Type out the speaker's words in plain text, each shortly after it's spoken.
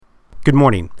Good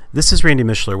morning. This is Randy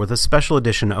Mishler with a special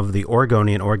edition of the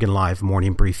Oregonian Oregon Live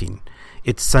morning briefing.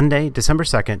 It's Sunday, December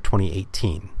 2nd,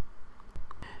 2018.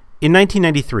 In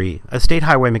 1993, a state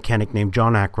highway mechanic named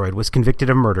John Ackroyd was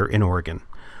convicted of murder in Oregon,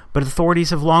 but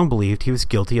authorities have long believed he was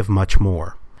guilty of much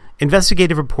more.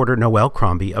 Investigative reporter Noelle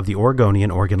Crombie of the Oregonian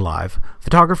Oregon Live,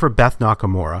 photographer Beth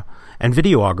Nakamura, and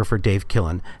videographer Dave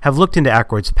Killen have looked into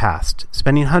Ackroyd's past,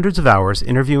 spending hundreds of hours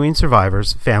interviewing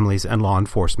survivors, families, and law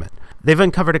enforcement. They've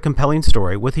uncovered a compelling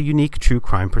story with a unique true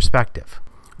crime perspective.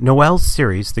 Noelle's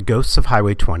series, The Ghosts of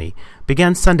Highway 20,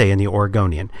 began Sunday in the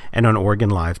Oregonian and on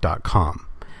OregonLive.com.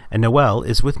 And Noelle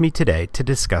is with me today to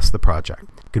discuss the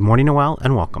project. Good morning, Noelle,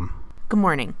 and welcome. Good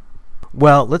morning.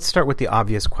 Well, let's start with the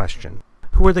obvious question.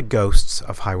 Who are the ghosts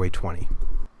of Highway 20?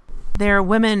 They're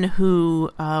women who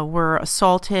were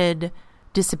assaulted,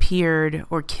 disappeared,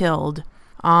 or killed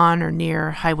on or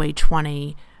near Highway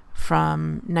 20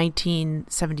 from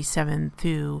 1977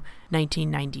 through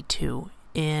 1992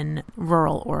 in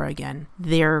rural Oregon.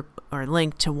 They're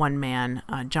linked to one man,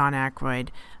 John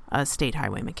Ackroyd, a state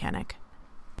highway mechanic.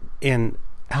 And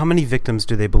how many victims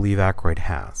do they believe Ackroyd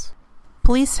has?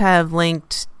 Police have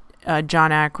linked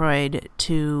John Ackroyd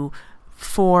to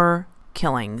 4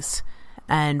 killings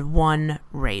and 1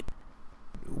 rape.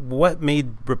 What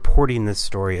made reporting this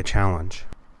story a challenge?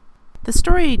 The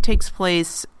story takes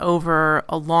place over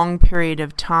a long period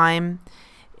of time.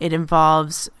 It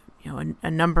involves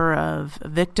a number of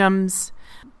victims.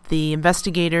 The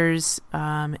investigators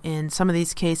in some of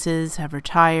these cases have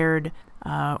retired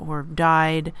or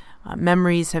died.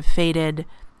 Memories have faded.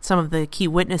 Some of the key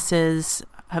witnesses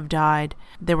have died.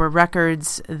 There were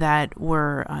records that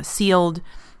were sealed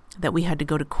that we had to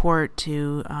go to court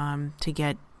to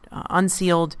get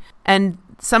unsealed. And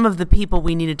some of the people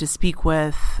we needed to speak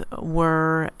with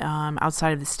were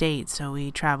outside of the state, so we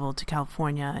traveled to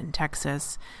California and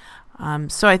Texas.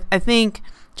 So I think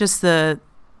just the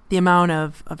amount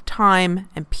of time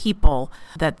and people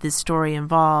that this story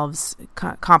involves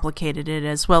complicated it,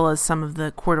 as well as some of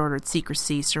the court-ordered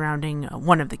secrecy surrounding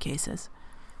one of the cases.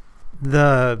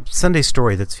 The Sunday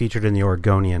story that's featured in the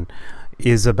Oregonian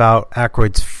is about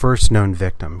Ackroyd's first known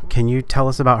victim. Can you tell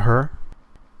us about her?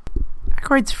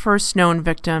 Ackroyd's first known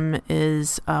victim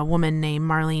is a woman named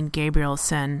Marlene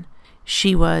Gabrielson.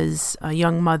 She was a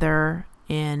young mother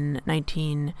in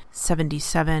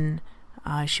 1977.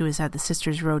 She was at the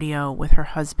Sisters Rodeo with her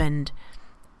husband.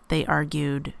 They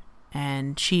argued,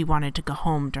 and she wanted to go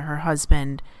home to her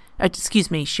husband.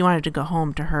 She wanted to go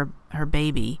home to her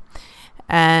baby.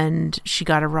 And she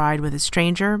got a ride with a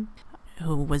stranger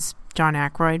who was John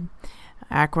Ackroyd.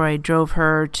 Ackroyd drove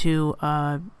her to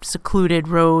a secluded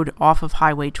road off of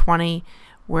Highway 20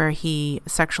 where he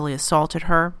sexually assaulted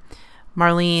her.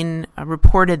 Marlene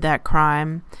reported that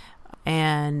crime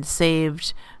and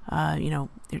saved,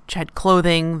 had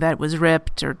clothing that was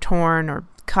ripped or torn or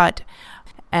cut,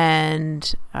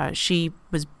 and she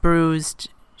was bruised.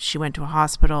 She went to a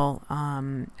hospital,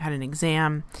 had an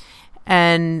exam,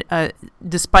 and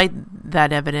despite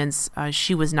that evidence,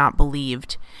 she was not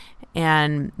believed.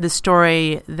 And the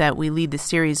story that we lead the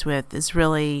series with is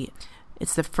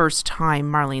it's the first time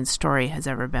Marlene's story has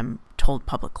ever been told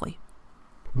publicly.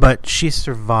 But she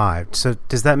survived. So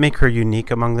does that make her unique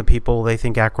among the people they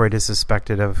think Ackroyd is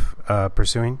suspected of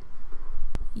pursuing?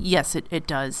 Yes, it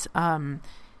does.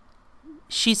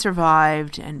 She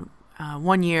survived, and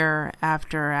 1 year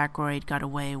after Ackroyd got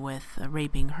away with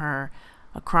raping her,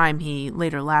 a crime he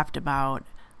later laughed about,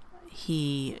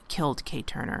 he killed Kay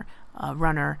Turner, a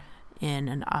runner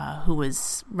who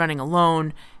was running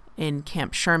alone in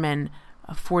Camp Sherman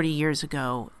 40 years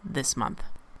ago this month.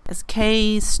 As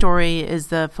Kay's story is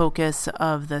the focus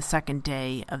of the second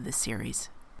day of the series.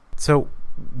 So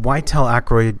why tell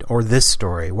Ackroyd, or this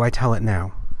story? Why tell it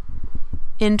now?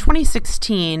 In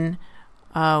 2016,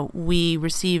 we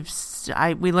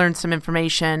learned some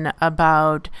information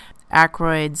about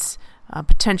Ackroyd's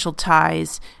potential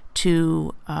ties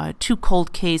to 2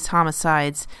 cold case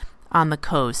homicides on the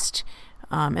coast.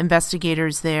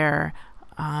 Investigators there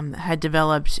had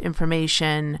developed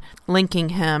information linking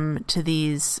him to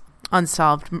these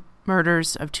unsolved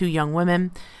murders of 2 young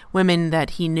women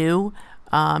that he knew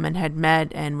and had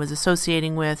met and was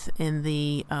associating with in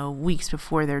the weeks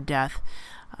before their death.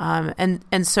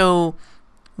 And so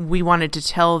we wanted to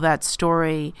tell that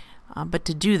story, but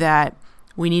to do that,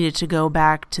 we needed to go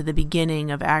back to the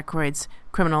beginning of Ackroyd's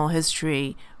criminal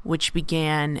history, which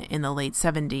began in the late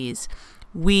 70s.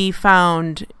 We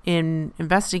found, in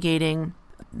investigating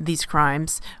these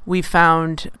crimes, we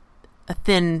found a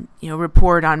thin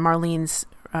report on Marlene's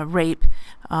rape,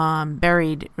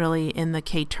 buried really in the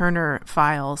Kay Turner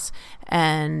files,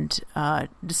 and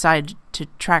decided to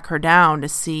track her down to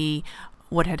see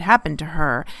what had happened to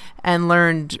her, and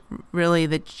learned really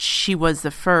that she was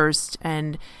the first,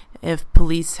 and if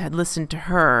police had listened to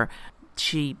her,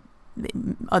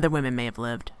 other women may have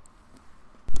lived.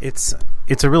 It's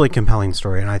a really compelling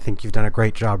story, and I think you've done a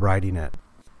great job writing it.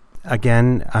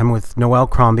 Again, I'm with Noelle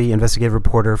Crombie, investigative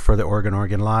reporter for the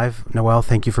Oregon Live. Noelle,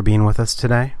 thank you for being with us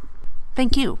today.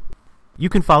 Thank you. You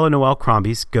can follow Noelle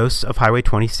Crombie's Ghosts of Highway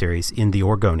 20 series in The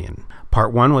Oregonian.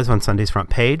 Part 1 was on Sunday's front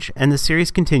page, and the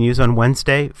series continues on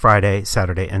Wednesday, Friday,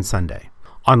 Saturday, and Sunday.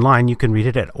 Online, you can read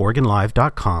it at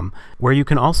OregonLive.com, where you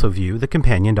can also view the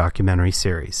companion documentary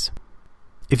series.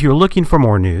 If you're looking for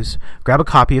more news, grab a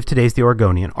copy of today's The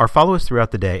Oregonian or follow us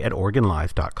throughout the day at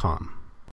OregonLive.com.